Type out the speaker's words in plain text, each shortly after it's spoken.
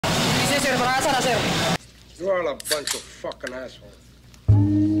sir. Baka sana, sir. You are a bunch of fucking assholes.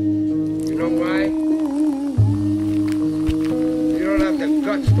 You know why? You don't have the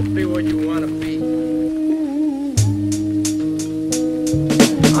guts to be what you want to be.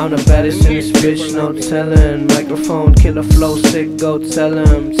 I'm the baddest in this bitch, no telling. Microphone, killer flow, sick, go tell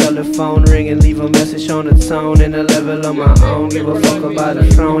him. Telephone ringing, leave a message on the tone. In a level of my own, give a fuck about the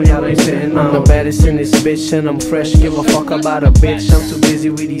throne. Y'all ain't sitting on. I'm the baddest in this bitch and I'm fresh, give a fuck about a bitch. I'm too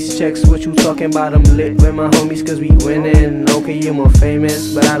busy with these checks, what you talking about? I'm lit with my homies cause we winning. Okay, you're more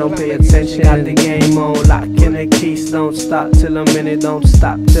famous, but I don't pay attention. Got the game on lock in the keys, don't stop till I'm in it. Don't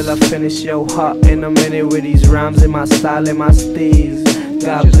stop till I finish your heart in a minute. With these rhymes in my style and my steez.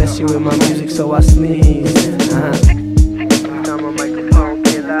 God bless you with my music so I sneeze.